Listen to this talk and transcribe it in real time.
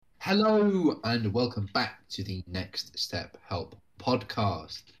Hello and welcome back to the Next Step Help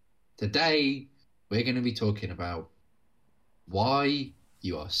podcast. Today we're going to be talking about why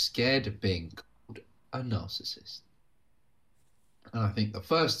you are scared of being called a narcissist. And I think the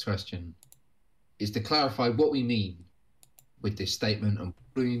first question is to clarify what we mean with this statement and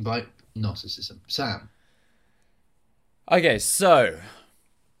what we mean by narcissism. Sam. Okay, so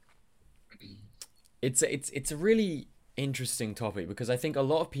it's a really interesting topic because I think a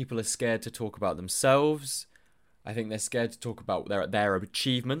lot of people are scared to talk about themselves. I think they're scared to talk about their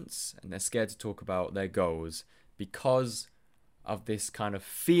achievements, and they're scared to talk about their goals because of this kind of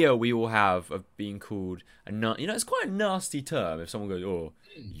fear we all have of being called it's quite a nasty term if someone goes, "Oh,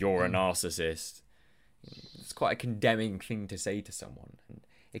 you're a narcissist." It's quite a condemning thing to say to someone, and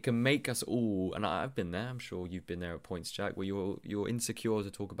it can make us all, and I've been there, I'm sure you've been there at points, Jack, where you're insecure to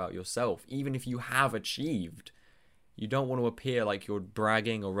talk about yourself, even if you have achieved. You don't want to appear like you're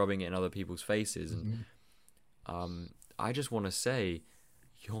bragging or rubbing it in other people's faces. And I just want to say,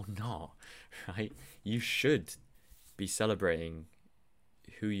 you're not, right? You should be celebrating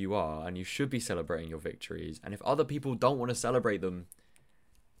who you are, and you should be celebrating your victories. And if other people don't want to celebrate them,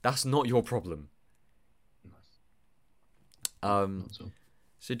 that's not your problem.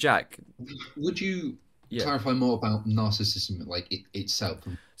 So Jack, would you clarify more about narcissism, like itself?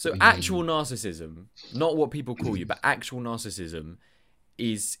 So actual narcissism, not what people call you, but actual narcissism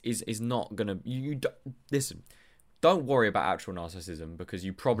is not gonna. Listen. Don't worry about actual narcissism because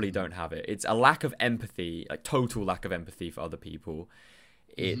you probably don't have it. It's a lack of empathy, like total lack of empathy for other people.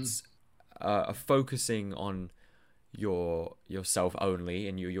 It's a focusing on yourself only,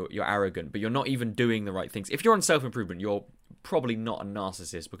 and you're arrogant, but you're not even doing the right things. If you're on self-improvement, you're probably not a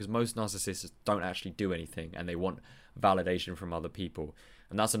narcissist because most narcissists don't actually do anything and they want validation from other people.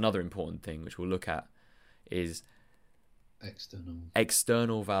 And that's another important thing which we'll look at is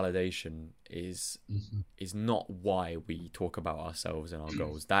external validation is not why we talk about ourselves and our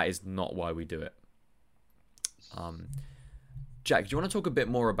goals. That is not why we do it. Jack, do you want to talk a bit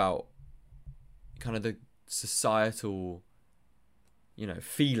more about kind of the societal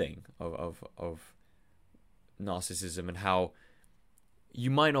feeling of narcissism and how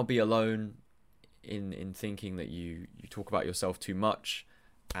you might not be alone in thinking that you talk about yourself too much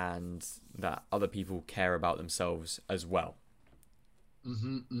and that other people care about themselves as well?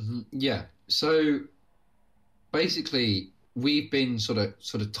 Yeah. So basically, we've been sort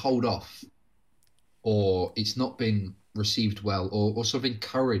of told off, or it's not been received well, or sort of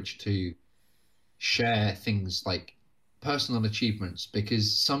encouraged to share things like personal achievements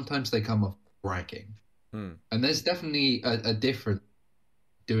because sometimes they come off bragging. And there's definitely a difference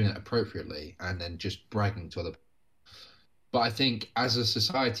doing it appropriately and then just bragging to other people. But I think as a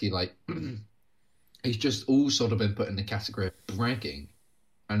society, like, it's just all sort of been put in the category of bragging.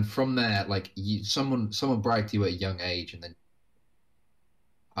 And from there, like, someone bragged to you at a young age, and then,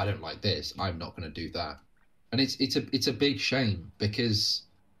 I don't like this, I'm not going to do that. And it's a big shame because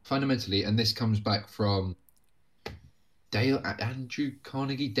fundamentally, and this comes back from Dale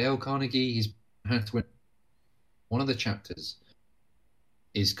Carnegie, he's had to win. One of the chapters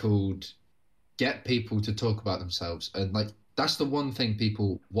is called "Get People to Talk About Themselves," and like that's the one thing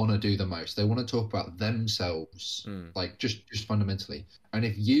people want to do the most. They want to talk about themselves, like just fundamentally. And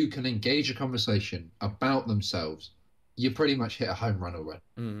if you can engage a conversation about themselves, you pretty much hit a home run already.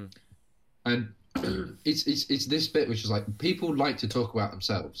 And it's this bit which is like people like to talk about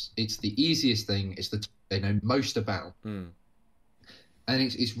themselves. It's the easiest thing. It's the they know most about, and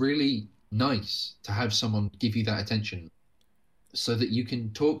it's really nice to have someone give you that attention so that you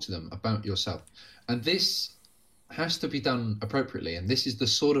can talk to them about yourself. And this has to be done appropriately, and this is the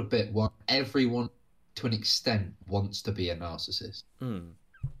sort of bit where everyone to an extent wants to be a narcissist.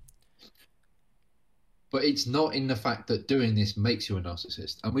 But it's not in the fact that doing this makes you a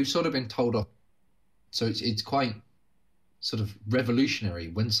narcissist, and we've sort of been told off. So it's quite sort of revolutionary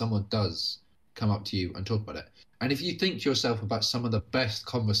when someone does come up to you and talk about it. And if you think to yourself about some of the best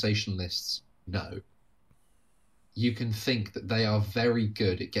conversationalists you can think that they are very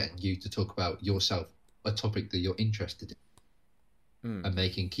good at getting you to talk about yourself, a topic that you're interested in. And they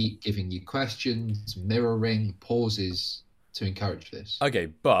can keep giving you questions, mirroring, pauses to encourage this. Okay,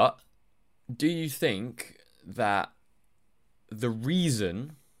 but do you think that the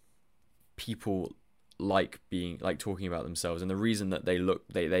reason people like talking about themselves and the reason that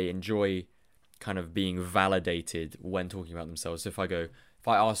they enjoy kind of being validated when talking about themselves. So if I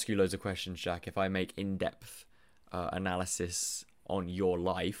ask you loads of questions, Jack, if I make in-depth analysis on your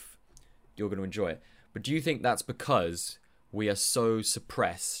life, you're going to enjoy it. But do you think that's because we are so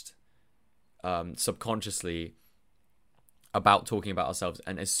suppressed subconsciously about talking about ourselves,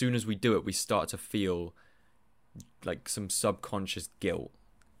 and as soon as we do it, we start to feel like some subconscious guilt.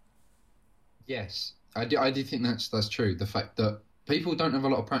 Yes, I do think that's true. The fact that people don't have a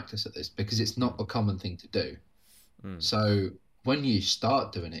lot of practice at this because it's not a common thing to do. Mm, So when you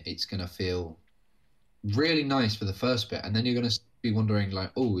start doing it, it's going to feel really nice for the first bit, and then you're going to be wondering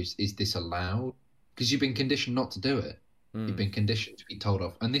like, oh, is this allowed? Because you've been conditioned not to do it. You've mm, been conditioned to be told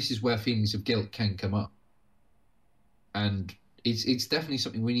off, and this is where feelings of guilt can come up. And it's definitely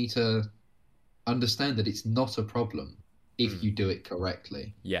something we need to understand that it's not a problem if mm. you do it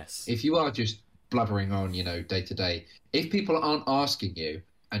correctly. Yes. If you are just blabbering on, day to day, if people aren't asking you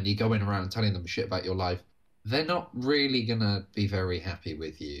and you're going around telling them shit about your life, they're not really gonna be very happy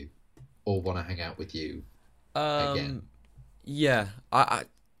with you or want to hang out with you again. Um. Yeah. I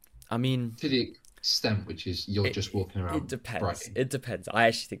mean, To the extent which is you're it. just walking It around depends. bragging. It depends. I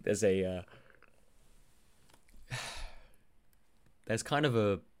actually think there's kind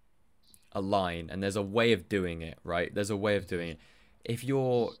of a line, and there's a way of doing it, right? There's a way of doing it. If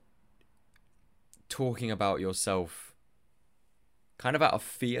you're talking about yourself kind of out of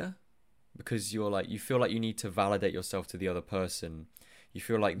fear, because you feel like you need to validate yourself to the other person. You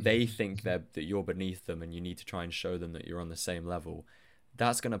feel like they think that you're beneath them, and you need to try and show them that you're on the same level.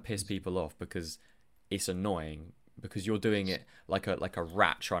 That's gonna piss people off because it's annoying, because you're doing it like a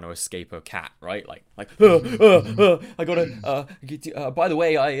rat trying to escape a cat, right? I gotta. By the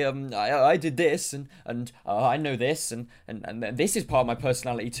way, I did this, and I know this, and this is part of my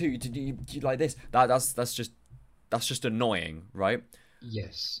personality too. Do you like this? That's just annoying, right?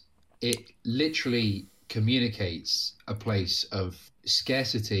 Yes, it literally communicates a place of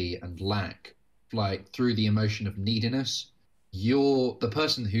scarcity and lack, like through the emotion of neediness. You're the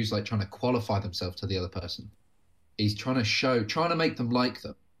person who's like trying to qualify themselves to the other person. Is trying to make them like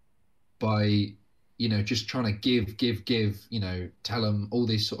them by, just trying to give, tell them all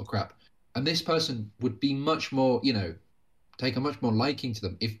this sort of crap. And this person would be much more, take a much more liking to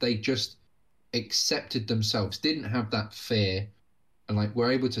them if they just accepted themselves, didn't have that fear, and like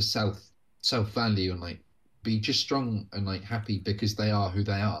were able to self value and like be just strong and like happy because they are who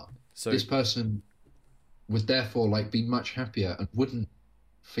they are. So This person would therefore like be much happier and wouldn't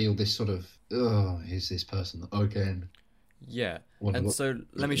feel this sort of, oh, here's this person again. yeah, Wonder and what. so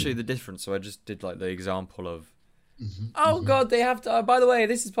let me show you the difference. So I just did like the example of, Hmm. oh God, they have to. By the way,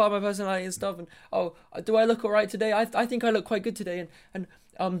 this is part of my personality and stuff. And oh, do I look alright today? I think I look quite good today. And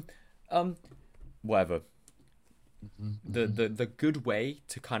um, whatever. The good way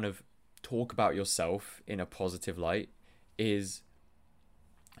to kind of talk about yourself in a positive light is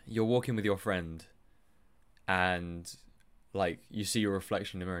you're walking with your friend, and like you see your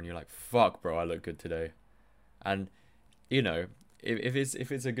reflection in the mirror, and you're like, "Fuck, bro, I look good today." And you know, if it's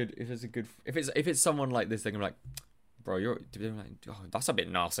someone like this, they're gonna be like, bro, oh, that's a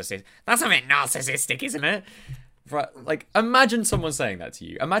bit narcissistic. That's a bit narcissistic, isn't it? Right? Like, imagine someone saying that to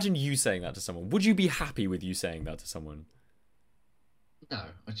you. Imagine you saying that to someone. Would you be happy with you saying that to someone? No,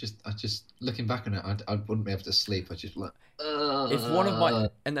 I just looking back on it, I wouldn't be able to sleep. I just like, If one of my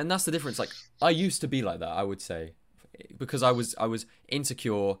and that's the difference. Like, I used to be like that, I would say, because I was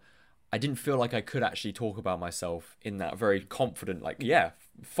insecure. I didn't feel like I could actually talk about myself in that very confident, like, yeah,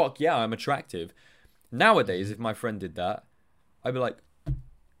 fuck yeah, I'm attractive. Nowadays, if my friend did that, I'd be like,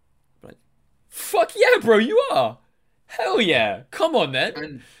 fuck yeah, bro, you are. Hell yeah. Come on, then.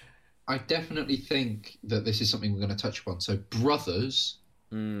 and I definitely think that this is something we're going to touch upon. So brothers,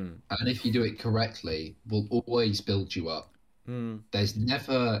 Mm, and if you do it correctly, will always build you up. mm. There's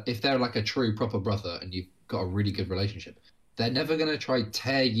never, if they're like a true proper brother and you've got a really good relationship, they're never going to try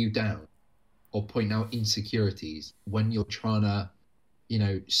tear you down or point out insecurities when you're trying to,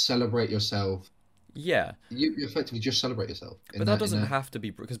 celebrate yourself. Yeah, You effectively just celebrate yourself but that doesn't have to be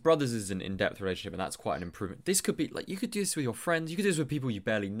because brothers is an in-depth relationship, and that's quite an improvement. This could be like you could do this with your friends. You could do this with people you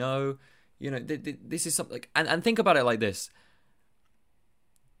barely know. This is something. Like, and think about it like this.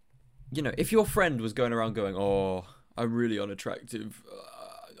 If your friend was going around going, "Oh, I'm really unattractive.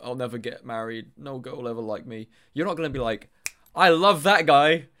 I'll never get married. No girl will ever like me." You're not going to be like, "I love that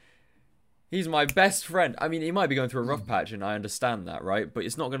guy. He's my best friend." I mean, he might be going through a rough patch, and I understand that, right? But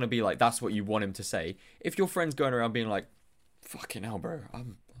it's not going to be like that's what you want him to say. If your friend's going around being like, "Fucking hell, bro,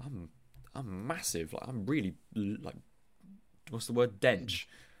 I'm massive. Like, I'm really like, what's the word? Dench."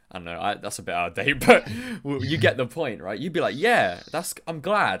 I don't know. That's a bit out of date, but you get the point, right? You'd be like, "Yeah, I'm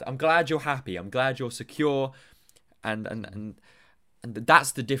glad. I'm glad you're happy. I'm glad you're secure," and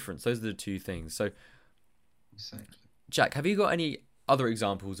that's the difference. Those are the two things. So, Exactly. Jack, have you got any other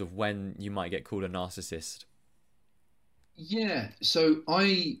examples of when you might get called a narcissist? Yeah. So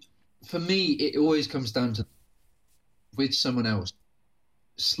for me, it always comes down to with someone else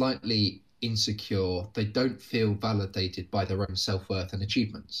slightly insecure, they don't feel validated by their own self-worth and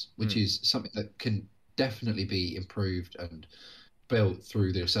achievements, which is something that can definitely be improved and built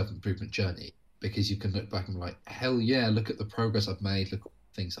through their self-improvement journey, because you can look back and be like, hell yeah, look at the progress I've made, look at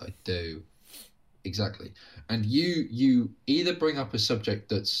the things I do. Exactly. And you either bring up a subject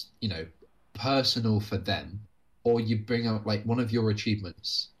that's, personal for them, or you bring up like one of your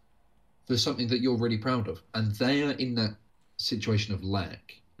achievements for something that you're really proud of, and they are in that situation of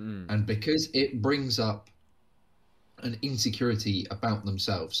lack. And because it brings up an insecurity about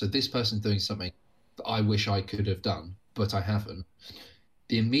themselves, so this person's doing something that I wish I could have done, but I haven't.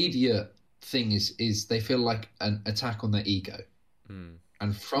 The immediate thing is they feel like an attack on their ego.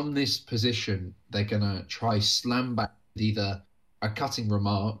 And from this position, they're going to try slam back with either a cutting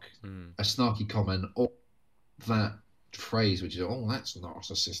remark, a snarky comment, or that phrase, which is, oh, that's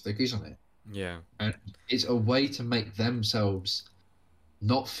narcissistic, isn't it? Yeah. And it's a way to make themselves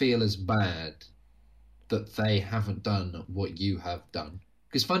not feel as bad that they haven't done what you have done.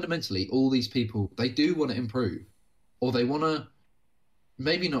 Because fundamentally, all these people, they do want to improve, or they want to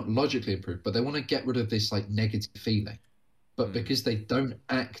maybe not logically improve, but they want to get rid of this like negative feeling. But because they don't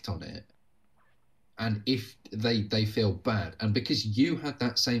act on it, and if they feel bad, and because you had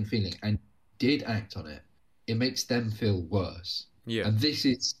that same feeling and did act on it, it makes them feel worse. Yeah. And this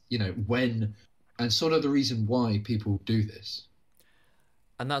is, when, and sort of the reason why people do this.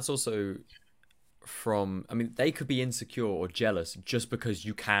 And that's also they could be insecure or jealous just because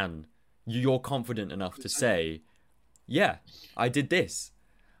you're confident enough to say, yeah, I did this.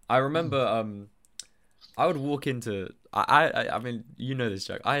 I remember, I would walk into, I mean, you know this,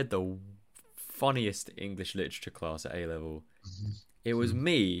 Jack. I had the funniest English literature class at A-level. It was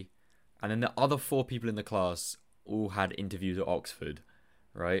me, and then the other 4 people in the class all had interviews at Oxford,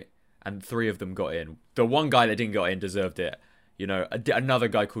 right? And 3 of them got in. The one guy that didn't get in deserved it. Another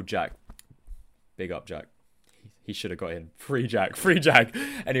guy called Jack. Big up, Jack. He should have got in. Free Jack.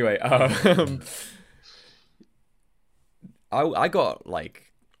 Anyway, I got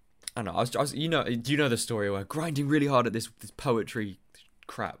like, I don't know. I was, do you know the story where grinding really hard at this poetry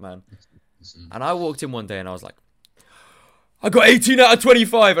crap, man? And I walked in one day and I was like, I got 18 out of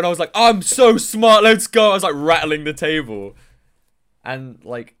 25, and I was like, I'm so smart. Let's go. I was like rattling the table. And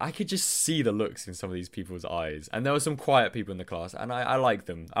like I could just see the looks in some of these people's eyes, and there were some quiet people in the class, and I like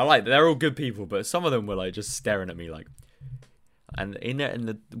them. They're all good people, but some of them were like just staring at me like, and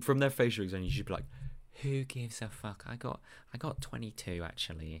from their facial expression, you should be like, who gives a fuck? I got 22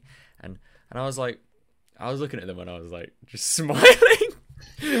 actually, and I was like, I was looking at them and I was like just smiling.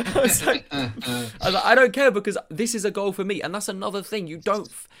 I was like, I don't care, because this is a goal for me, and that's another thing. You don't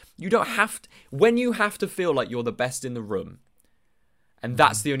have to, when you have to feel like you're the best in the room. And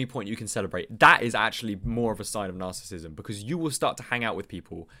that's the only point you can celebrate. That is actually more of a sign of narcissism, because you will start to hang out with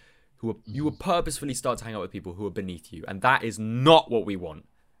people you will purposefully start to hang out with people who are beneath you. And that is not what we want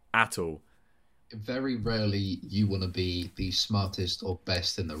at all. Very rarely you want to be the smartest or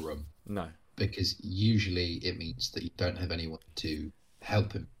best in the room. No. Because usually it means that you don't have anyone to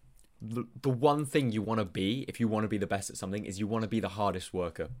help him. The one thing you want to be, if you want to be the best at something, is you want to be the hardest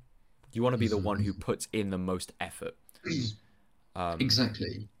worker. You want to be the one who puts in the most effort.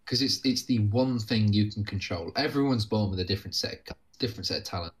 Exactly, because it's the one thing you can control. Everyone's born with a different set of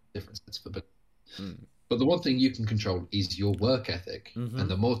talent, different sets of ability. But the one thing you can control is your work ethic, and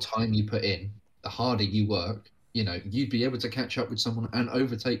the more time you put in, the harder you work. You'd be able to catch up with someone and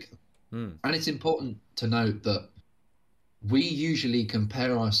overtake them. And it's important to note that we usually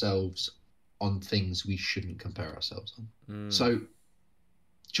compare ourselves on things we shouldn't compare ourselves on. So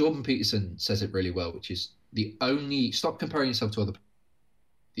Jordan Peterson says it really well, which is, stop comparing yourself to other people.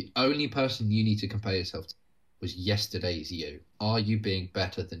 The only person you need to compare yourself to was yesterday's you. Are you being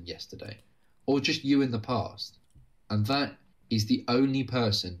better than yesterday? Or just you in the past? And that is the only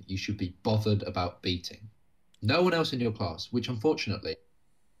person you should be bothered about beating. No one else in your class, which unfortunately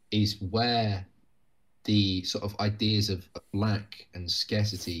is where the sort of ideas of lack and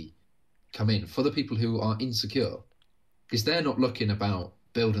scarcity come in for the people who are insecure. Because they're not looking about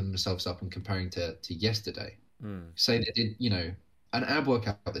building themselves up and comparing to yesterday. Say they did, an ab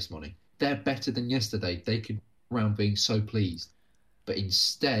workout this morning. They're better than yesterday. They could go around being so pleased. But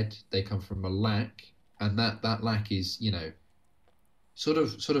instead, they come from a lack, and that lack is, sort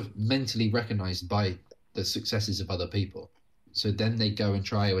of mentally recognized by the successes of other people. So then they go and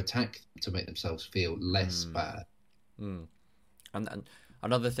try to attack them to make themselves feel less bad. And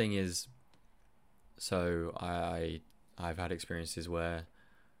another thing is, so I've had experiences where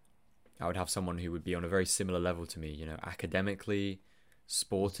I would have someone who would be on a very similar level to me, academically,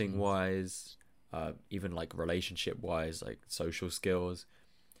 sporting wise, even like relationship wise, like social skills.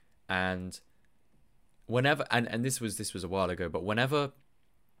 And whenever, and this was a while ago, but whenever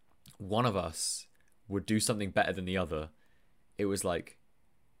one of us would do something better than the other, it was like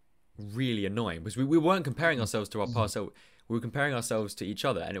really annoying because we weren't comparing ourselves to our past self. We were comparing ourselves to each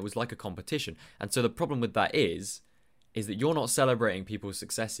other, and it was like a competition. And so the problem with that is that you're not celebrating people's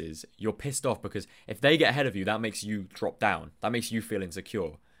successes. You're pissed off because if they get ahead of you, that makes you drop down. That makes you feel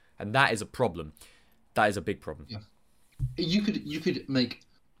insecure. And that is a problem. That is a big problem. Yeah. You could make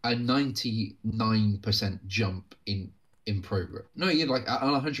a 99% jump in progress. No, you're like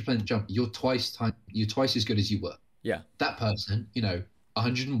on a 100% jump. You're twice as good as you were. Yeah. That person,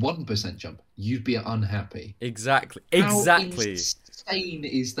 101% jump. You'd be unhappy. Exactly. How insane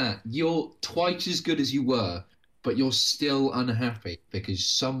is that? You're twice as good as you were, but you're still unhappy because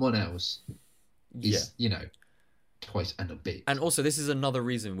someone else is, twice and a bit. And also, this is another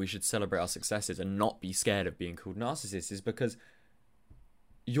reason we should celebrate our successes and not be scared of being called narcissists, is because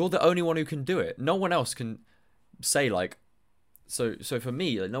you're the only one who can do it. No one else can say like, so for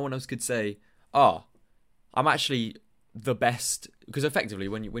me, like, no one else could say, I'm actually the best, because effectively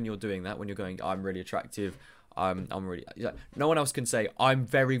when you're doing that, when you're going, I'm really attractive, I'm really, no one else can say I'm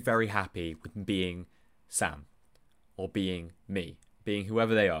very, very happy with being Sam or being me, being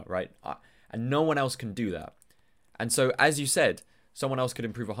whoever they are, right? And no one else can do that. And so, as you said, someone else could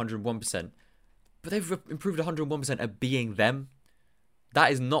improve 101%, but they've improved 101% at being them.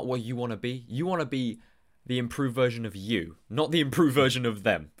 That is not what you want to be. You want to be the improved version of you, not the improved version of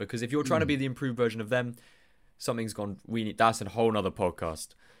them. Because if you're trying to be the improved version of them, something's gone. That's a whole nother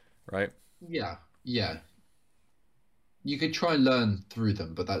podcast, right? Yeah. You could try and learn through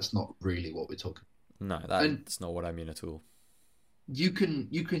them, but that's not really what we're talking about. No, that's not what I mean at all. You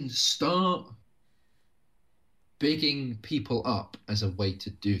can start bigging people up as a way to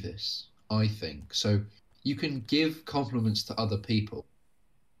do this, I think. So you can give compliments to other people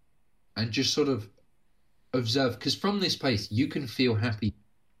and just sort of observe, because from this place you can feel happy,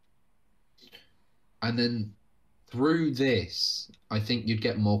 and then through this I think you'd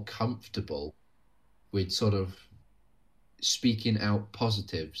get more comfortable with sort of speaking out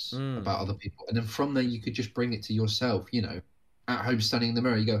positives about other people, and then from there you could just bring it to yourself, at home standing in the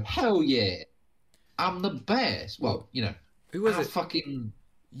mirror, you go, hell yeah, I'm the best. Well, who was I it? Fucking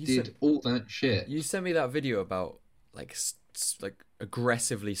did all that shit. You sent me that video about like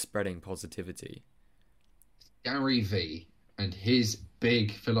aggressively spreading positivity. Gary V, and his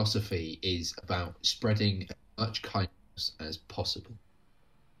big philosophy is about spreading as much kindness as possible,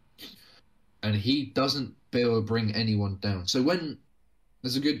 and he doesn't bring anyone down. So when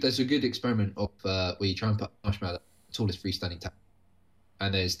there's a good experiment of where you try and put a marshmallow the tallest freestanding tower,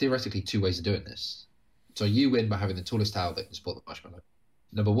 and there's theoretically two ways of doing this. So you win by having the tallest tower that can support the marshmallow.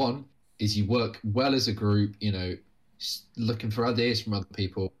 Number one is you work well as a group, looking for ideas from other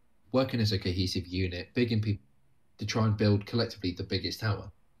people, working as a cohesive unit, bigging people to try and build collectively the biggest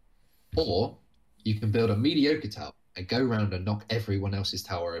tower. Or you can build a mediocre tower and go around and knock everyone else's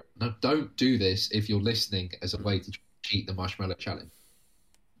tower over. Now, don't do this if you're listening as a way to cheat the marshmallow challenge,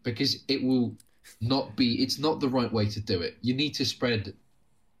 because it will not be. It's not the right way to do it. You need to spread.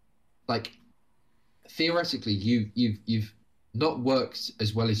 Like, theoretically, you've not worked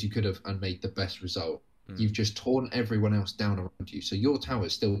as well as you could have and made the best result. You've just torn everyone else down around you. So your tower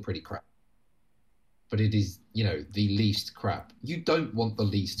is still pretty crap, but it is, the least crap. You don't want the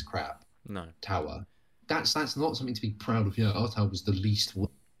least crap tower. That's not something to be proud of. Our tower was the least.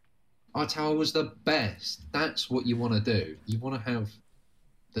 Our tower was the best. That's what you want to do. You want to have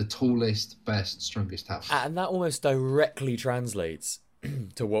the tallest, best, strongest tower. And that almost directly translates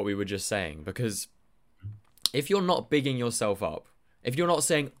to what we were just saying, because if you're not bigging yourself up, if you're not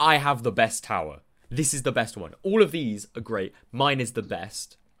saying, I have the best tower, this is the best one, all of these are great, mine is the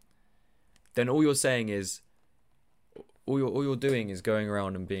best, then all you're saying is, all you're doing is going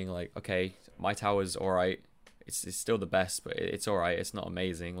around and being like, okay, my tower's all right, it's still the best, but it's all right, it's not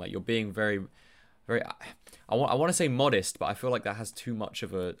amazing. Like, you're being very, very, I want to say modest, but I feel like that has too much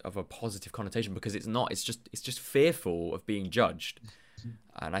of a positive connotation, because it's not. It's just fearful of being judged,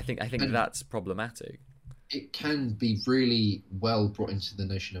 and I think that's problematic. It can be really well brought into the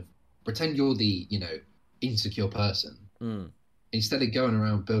notion of pretend you're the insecure person, instead of going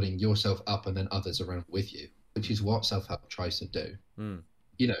around building yourself up and then others around with you, which is what self-help tries to do.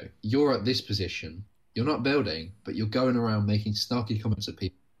 You're at this position, you're not building, but you're going around making snarky comments at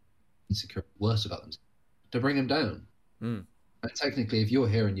people insecure, worse about them, to bring them down. And technically, if you're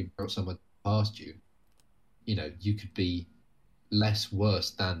here and you brought someone past you, you could be less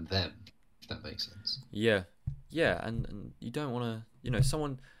worse than them, if that makes sense. Yeah, and you don't want to,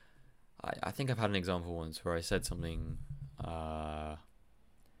 someone. I think I've had an example once where I said something. I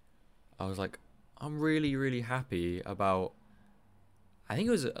was like, I'm really, really happy about. I think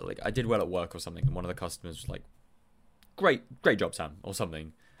it was like I did well at work or something, and one of the customers was like, great job, Sam, or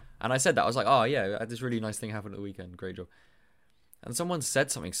something. And I said that. I was like, oh yeah, I had this really nice thing happen at the weekend. Great job. And someone said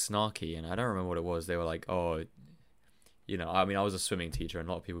something snarky, and I don't remember what it was. They were like, oh, I mean, I was a swimming teacher, and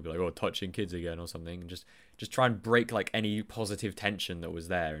a lot of people would be like, oh, touching kids again or something. And just try and break like any positive tension that was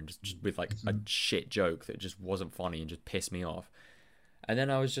there, and just with like a shit joke that just wasn't funny and just pissed me off. And then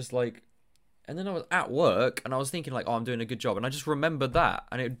I was just like, and then I was at work, and I was thinking like, oh, I'm doing a good job, and I just remembered that,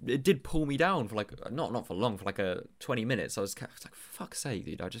 and it did pull me down for like not for long, for like 20 minutes. I was like, fuck's sake,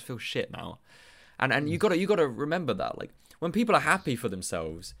 dude, I just feel shit now. And you gotta remember that, like, when people are happy for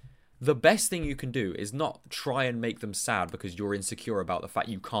themselves, the best thing you can do is not try and make them sad because you're insecure about the fact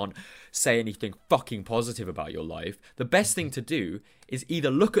you can't say anything fucking positive about your life. The best thing to do is either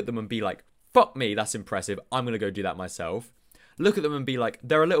look at them and be like, fuck me, that's impressive, I'm gonna go do that myself. Look at them and be like,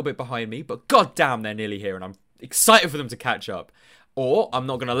 they're a little bit behind me, but goddamn, they're nearly here, and I'm excited for them to catch up. Or I'm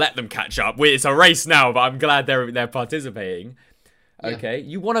not gonna let them catch up. It's a race now, but I'm glad they're participating. Okay, yeah.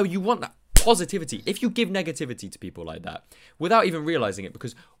 You want that positivity. If you give negativity to people like that without even realizing it,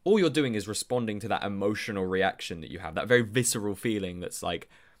 because all you're doing is responding to that emotional reaction that you have, that very visceral feeling that's like,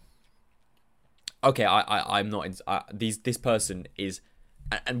 okay, I'm not. This person is.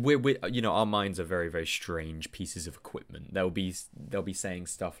 And we're our minds are very, very strange pieces of equipment. They'll be saying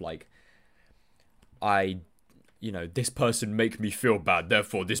stuff like, this person make me feel bad,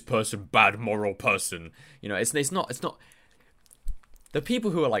 therefore this person bad moral person. It's not the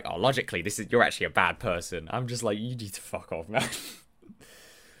people who are like, oh, logically you're actually a bad person. I'm just like, you need to fuck off, man.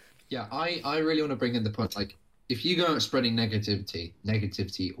 Yeah, I really want to bring in the point, like, if you go out spreading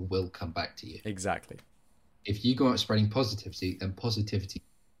negativity will come back to you. Exactly. If you go out spreading positivity, then positivity.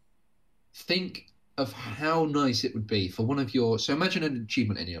 Think of how nice it would be for one of your... So imagine an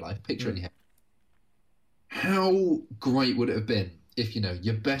achievement in your life. Picture it in your head. How great would it have been if,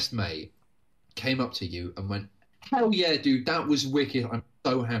 your best mate came up to you and went, hell yeah, dude, that was wicked. I'm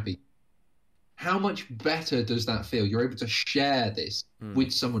so happy. How much better does that feel? You're able to share this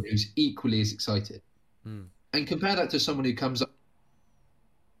with someone who's equally as excited. And compare that to someone who comes up,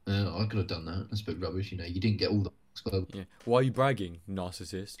 I could have done that. That's a bit rubbish. You didn't get all the... Yeah. Why are you bragging,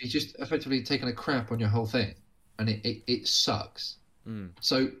 narcissist? He's just effectively taking a crap on your whole thing, and it sucks.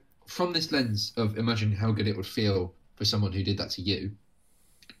 So from this lens of imagining how good it would feel for someone who did that to you,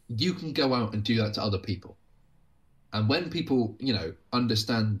 you can go out and do that to other people. And when people,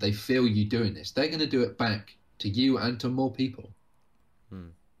 understand, they feel you doing this, they're going to do it back to you and to more people.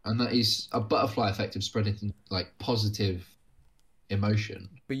 And that is a butterfly effect of spreading like positive emotion.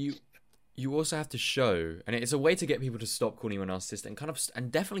 But you also have to show, and it's a way to get people to stop calling you a narcissist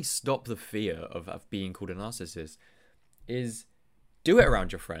and definitely stop the fear of being called a narcissist, is do it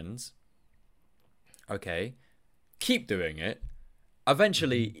around your friends. Okay, keep doing it.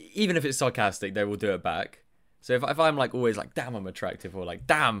 Eventually, even if it's sarcastic, they will do it back. So if I'm like always like, damn, I'm attractive, or like,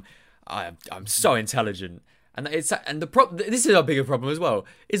 damn, I'm so intelligent. And this is a bigger problem as well,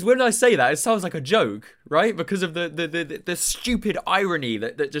 is when I say that, it sounds like a joke, right? Because of the stupid irony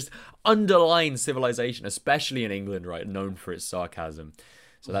that just underlines civilization, especially in England, right? Known for its sarcasm.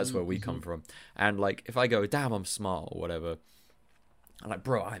 So that's where we come from. And like, if I go, damn, I'm smart or whatever, I'm like,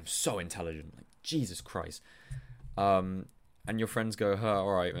 bro, I'm so intelligent. Like, Jesus Christ. And your friends go,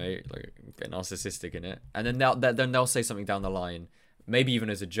 all right, mate, like, a bit narcissistic in it. And then they'll say something down the line, maybe even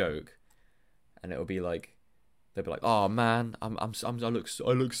as a joke, and it'll be like, they'll be like, "Oh man, I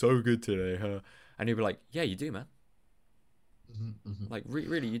look so good today, huh?" And you'll be like, "Yeah, you do, man. Like,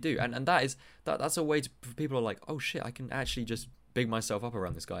 really, you do." And that's a way for people are like, "Oh shit, I can actually just big myself up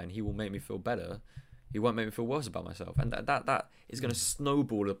around this guy, and he will make me feel better. He won't make me feel worse about myself." And that is going to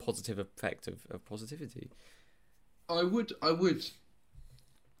snowball the positive effect of positivity. I would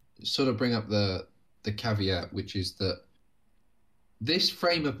sort of bring up the caveat, which is that this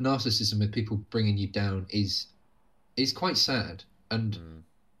frame of narcissism with people bringing you down is quite sad. And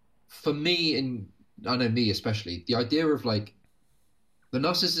for me, and I know me especially, the idea of like the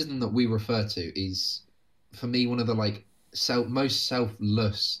narcissism that we refer to is, for me, one of the like most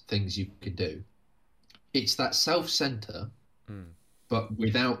selfless things you could do. It's that self-center, but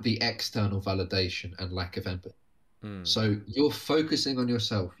without the external validation and lack of empathy. So you're focusing on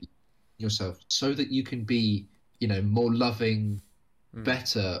yourself so that you can be, more loving,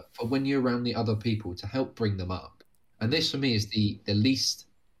 better for when you're around the other people to help bring them up. And this for me is the least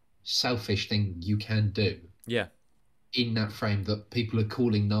selfish thing you can do. Yeah. In that frame that people are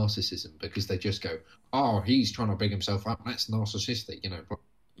calling narcissism, because they just go, "Oh, he's trying to bring himself up. That's narcissistic,"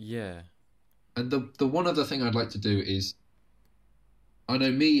 Yeah. And the one other thing I'd like to do is, I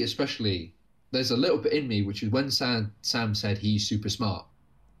know me especially, there's a little bit in me, which is when Sam said he's super smart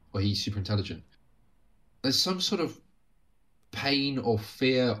or he's super intelligent, there's some sort of pain or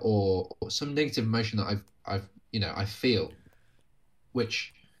fear or some negative emotion that I feel,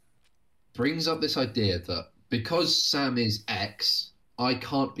 which brings up this idea that because Sam is X, I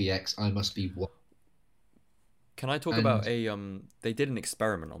can't be X, I must be Y. Can I talk about And a they did an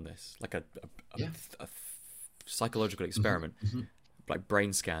experiment on this, like yeah. a psychological Hmm. experiment, Hmm. like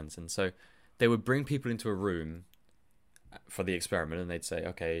brain scans. And so they would bring people into a room for the experiment, and they'd say,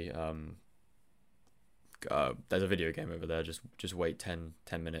 okay, there's a video game over there, just wait 10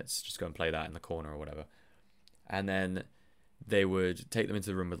 minutes, just go and play that in the corner or whatever. And then they would take them into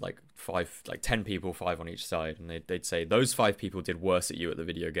the room with like 10 people, 5 on each side, and they'd say those 5 people did worse at you at the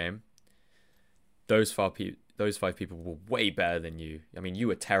video game. Those 5 people were way better than you. I mean, you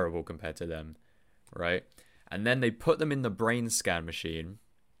were terrible compared to them, right? And then they put them in the brain scan machine.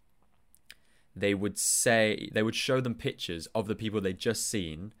 They would show them pictures of the people they'd just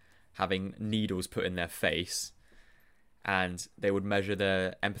seen having needles put in their face, and they would measure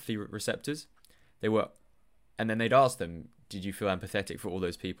their empathy receptors. And then they'd ask them, "Did you feel empathetic for all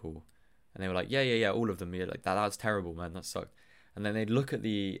those people?" And they were like, "Yeah, all of them." Yeah, like that's terrible, man. That sucked. And then they'd look at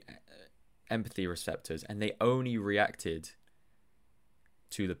the empathy receptors, and they only reacted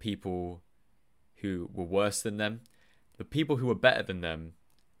to the people who were worse than them. The people who were better than them,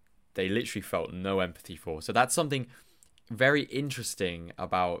 they literally felt no empathy for. So that's something very interesting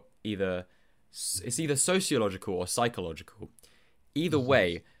about it's either sociological or psychological. Either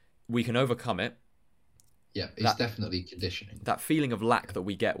way, we can overcome it. Yeah, it's definitely conditioning. That feeling of lack that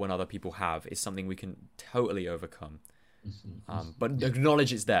we get when other people have is something we can totally overcome. But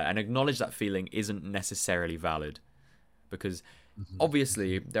acknowledge it's there, and acknowledge that feeling isn't necessarily valid, because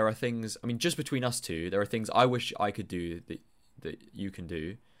obviously there are things, I mean, just between us two, there are things I wish I could do that you can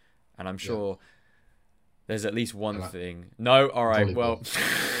do, and I'm sure there's at least one thing. No, all right, volleyball. Well,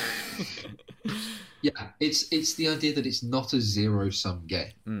 Yeah, it's the idea that it's not a zero-sum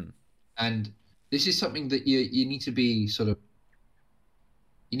game, and this is something that you need to be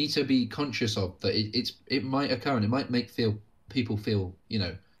you need to be conscious of, that it might occur, and it might make people feel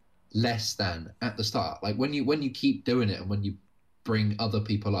less than at the start. Like when you keep doing it, and when you bring other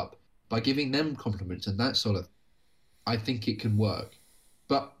people up by giving them compliments and that sort of, I think it can work.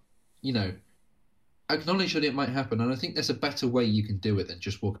 But acknowledge that it might happen, and I think there's a better way you can do it than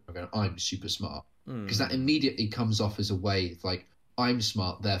just walking around going, "I'm super smart," because that immediately comes off as a way like, "I'm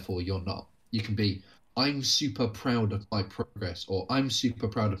smart, therefore you're not." You can be, "I'm super proud of my progress," or "I'm super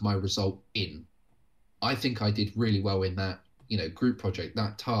proud of my result I think I did really well in that group project,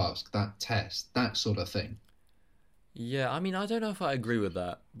 that task, that test," that sort of thing. yeah, I mean, I don't know if I agree with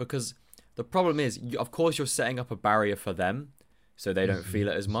that, because the problem is, of course, you're setting up a barrier for them, so they don't feel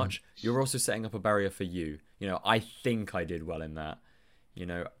it as much. You're also setting up a barrier for you. I think I did well in that.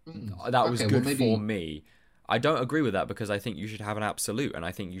 That was good for me. I don't agree with that, because I think you should have an absolute, and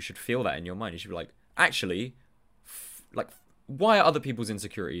I think you should feel that in your mind. You should be like, actually, why are other people's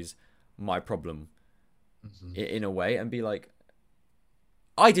insecurities my problem? In a way, and be like,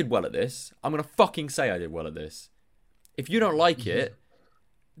 I did well at this. I'm gonna fucking say I did well at this. If you don't like it,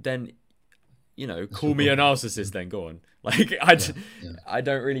 then call me a narcissist. Then go on. Like I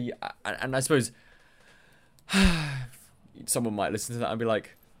don't really, and I suppose someone might listen to that and be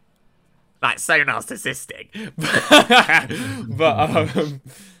like, "That's so narcissistic." But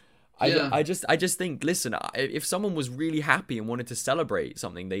I just think, listen, if someone was really happy and wanted to celebrate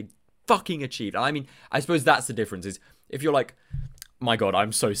something they fucking achieved, I mean, I suppose that's the difference. Is if you're like, "My God,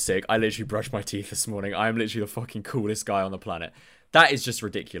 I'm so sick. I literally brushed my teeth this morning. I'm literally the fucking coolest guy on the planet." That is just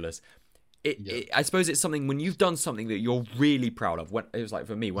ridiculous. I suppose it's something when you've done something that you're really proud of. When it was like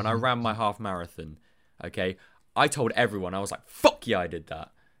for me, when I ran my half marathon, okay, I told everyone, I was like, "Fuck yeah, I did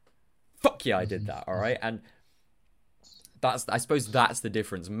that. Fuck yeah, I did that." All right, and I suppose that's the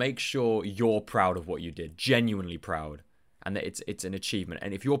difference. Make sure you're proud of what you did, genuinely proud, and that it's an achievement.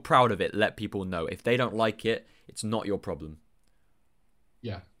 And if you're proud of it, let people know. If they don't like it, it's not your problem.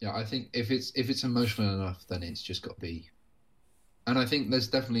 Yeah. I think if it's emotional enough, then it's just got to be. And I think there's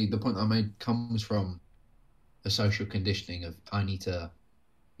definitely, the point I made comes from a social conditioning of, I need to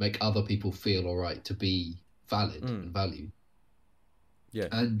make other people feel all right to be valid and valued. Yeah.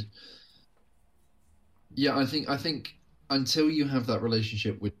 And yeah, I think until you have that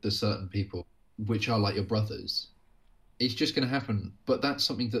relationship with the certain people, which are like your brothers, it's just going to happen. But that's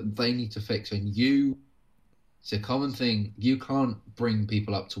something that they need to fix. And it's a common thing. You can't bring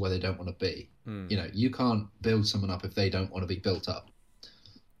people up to where they don't want to be. You can't build someone up if they don't want to be built up.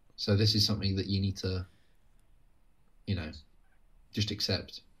 So this is something that you need to, just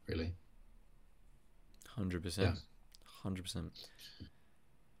accept, really. 100%. Yeah. 100%.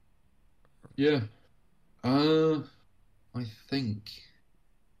 Yeah. I think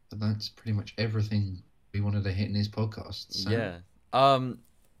that's pretty much everything we wanted to hit in this podcast. Sam? Yeah.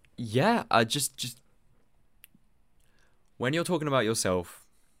 Yeah, I just when you're talking about yourself,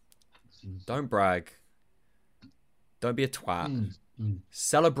 don't brag. Don't be a twat.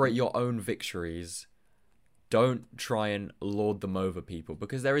 Celebrate your own victories. Don't try and lord them over people,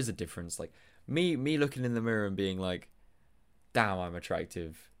 because there is a difference. Like me looking in the mirror and being like, damn, I'm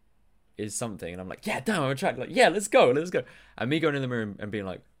attractive, is something, and I'm like, yeah, damn, I'm attractive. Like, yeah, let's go. And me going in the mirror and being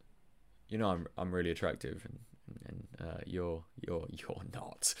like, I'm really attractive, and you're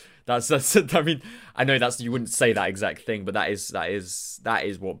not. That's. I mean, I know you wouldn't say that exact thing, but that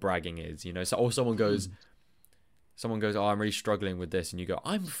is what bragging is, So, or someone goes, oh, I'm really struggling with this, and you go,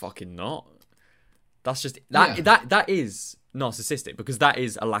 I'm fucking not. That's just that is narcissistic, because that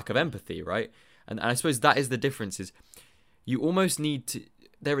is a lack of empathy, right? And I suppose that is the difference. Is you almost need to.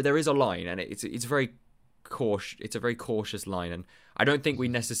 There is a line, and it's very cautious. It's a very cautious line, and I don't think we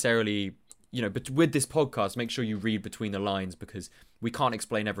necessarily, but with this podcast, make sure you read between the lines, because we can't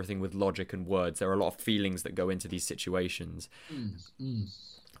explain everything with logic and words. There are a lot of feelings that go into these situations.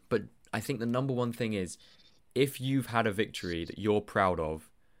 But I think the number one thing is, if you've had a victory that you're proud of,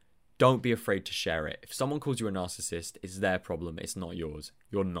 don't be afraid to share it. If someone calls you a narcissist, it's their problem. It's not yours.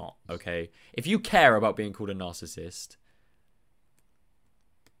 You're not, okay? If you care about being called a narcissist,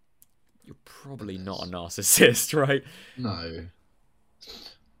 you're probably not a narcissist, right? No.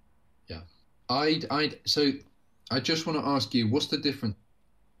 Yeah. So I just want to ask you, what's the difference?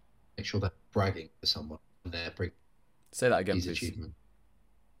 Make sure they're bragging to someone when they're bragging. Say that again, please. Achievement.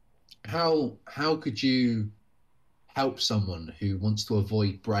 How could you help someone who wants to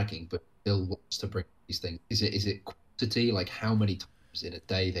avoid bragging but still wants to bring these things? Is it quantity? Like how many times in a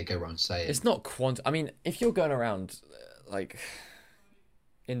day they go around saying? It's not I mean, if you're going around like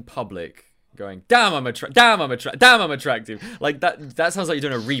in public going, damn, I'm attractive. Like that sounds like you're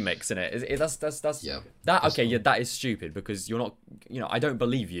doing a remix in it. That's yeah. That okay, yeah, that is stupid, because you're not, I don't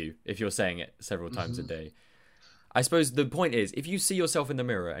believe you if you're saying it several times a day. I suppose the point is, if you see yourself in the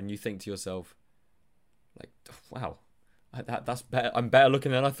mirror and you think to yourself, like, wow, that's better. I'm better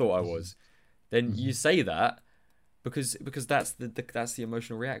looking than I thought I was. Then you say that because that's the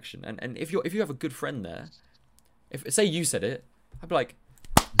emotional reaction. And if you have a good friend there, if say you said it, I'd be like,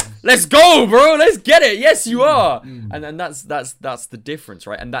 let's go, bro, let's get it. Yes, you are. And that's the difference,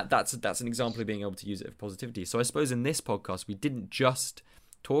 right? And that's an example of being able to use it for positivity. So I suppose in this podcast we didn't just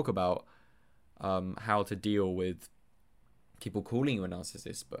talk about how to deal with people calling you a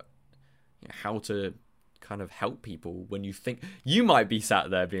narcissist, but how to kind of help people when you think you might be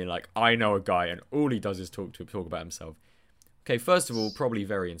sat there being like, I know a guy and all he does is talk about himself. Okay, first of all, probably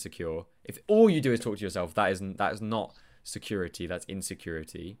very insecure. If all you do is talk to yourself, that is not security, that's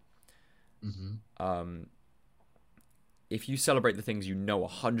insecurity. If you celebrate the things you know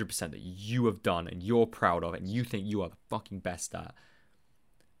 100% that you have done and you're proud of and you think you are the fucking best at,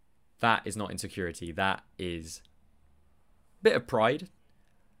 that is not insecurity. That is a bit of pride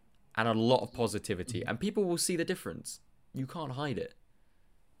and a lot of positivity, and people will see the difference. You can't hide it.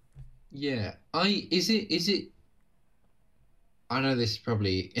 Yeah, is it? I know this is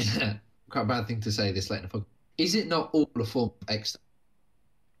probably quite a bad thing to say this late in the podcast. Is it not all a form of external?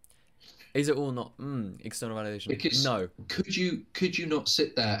 Is it all not external validation? Because no. Could you not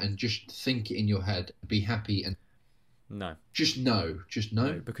sit there and just think it in your head, be happy, and no. Just no.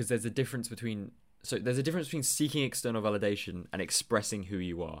 Because there's a difference between seeking external validation and expressing who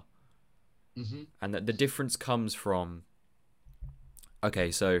you are. And that the difference comes from, okay,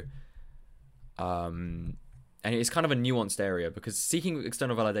 so and it's kind of a nuanced area, because seeking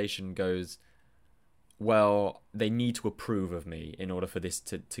external validation goes, well, they need to approve of me in order for this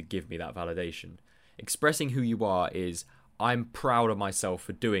to give me that validation. Expressing who you are is, I'm proud of myself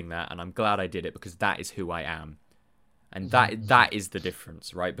for doing that, and I'm glad I did it because that is who I am. And that is the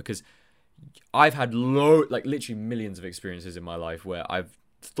difference, right? Because I've had literally millions of experiences in my life where I've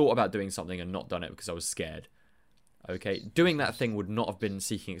thought about doing something and not done it because I was scared. Okay, doing that thing would not have been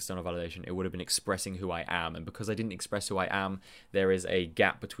seeking external validation. It would have been expressing who I am. And because I didn't express who I am, there is a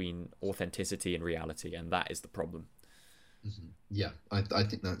gap between authenticity and reality. And that is the problem. Yeah, I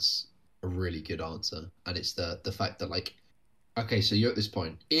think that's a really good answer. And it's the fact that, like, okay, so you're at this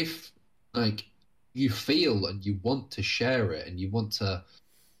point. If, like, you feel and you want to share it and you want to,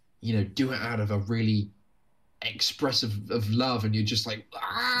 do it out of a really expressive of love, and you're just like,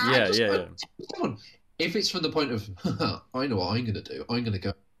 yeah. Come on. If it's from the point of, I know what I'm going to do. I'm going to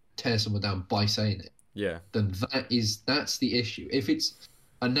go tear someone down by saying it, Yeah. then that's the issue. If it's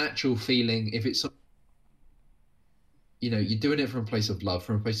a natural feeling, if it's you're doing it from a place of love,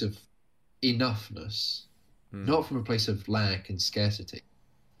 from a place of enoughness, not from a place of lack and scarcity,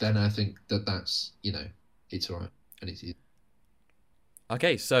 then I think that's it's all right and it's easy.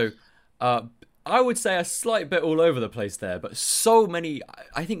 Okay, so I would say a slight bit all over the place there, but so many.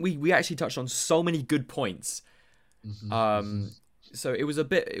 I think we actually touched on so many good points. So it was a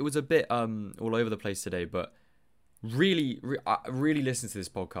bit all over the place today, but really listen to this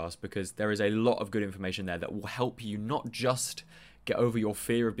podcast, because there is a lot of good information there that will help you not just get over your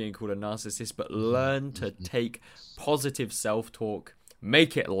fear of being called a narcissist, but learn to take positive self-talk,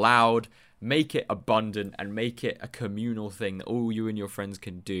 make it loud, make it abundant, and make it a communal thing that all you and your friends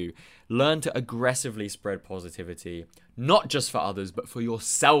can do. Learn to aggressively spread positivity, not just for others, but for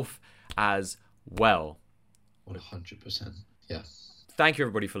yourself as well. 100%. Yeah. Thank you,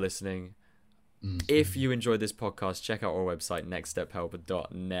 everybody, for listening. If you enjoyed this podcast, check out our website,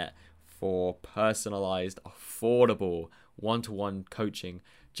 nextstephelper.net, for personalized, affordable, one-to-one coaching.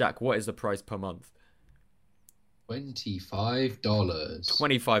 Jack, what is the price per month? $25.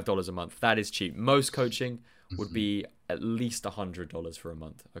 $25 a month. That is cheap. Most coaching would be at least $100 for a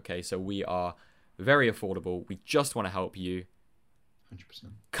month. Okay, so we are very affordable. We just want to help you.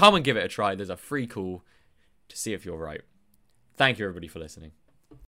 100%. Come and give it a try. There's a free call to see if you're right. Thank you, everybody, for listening.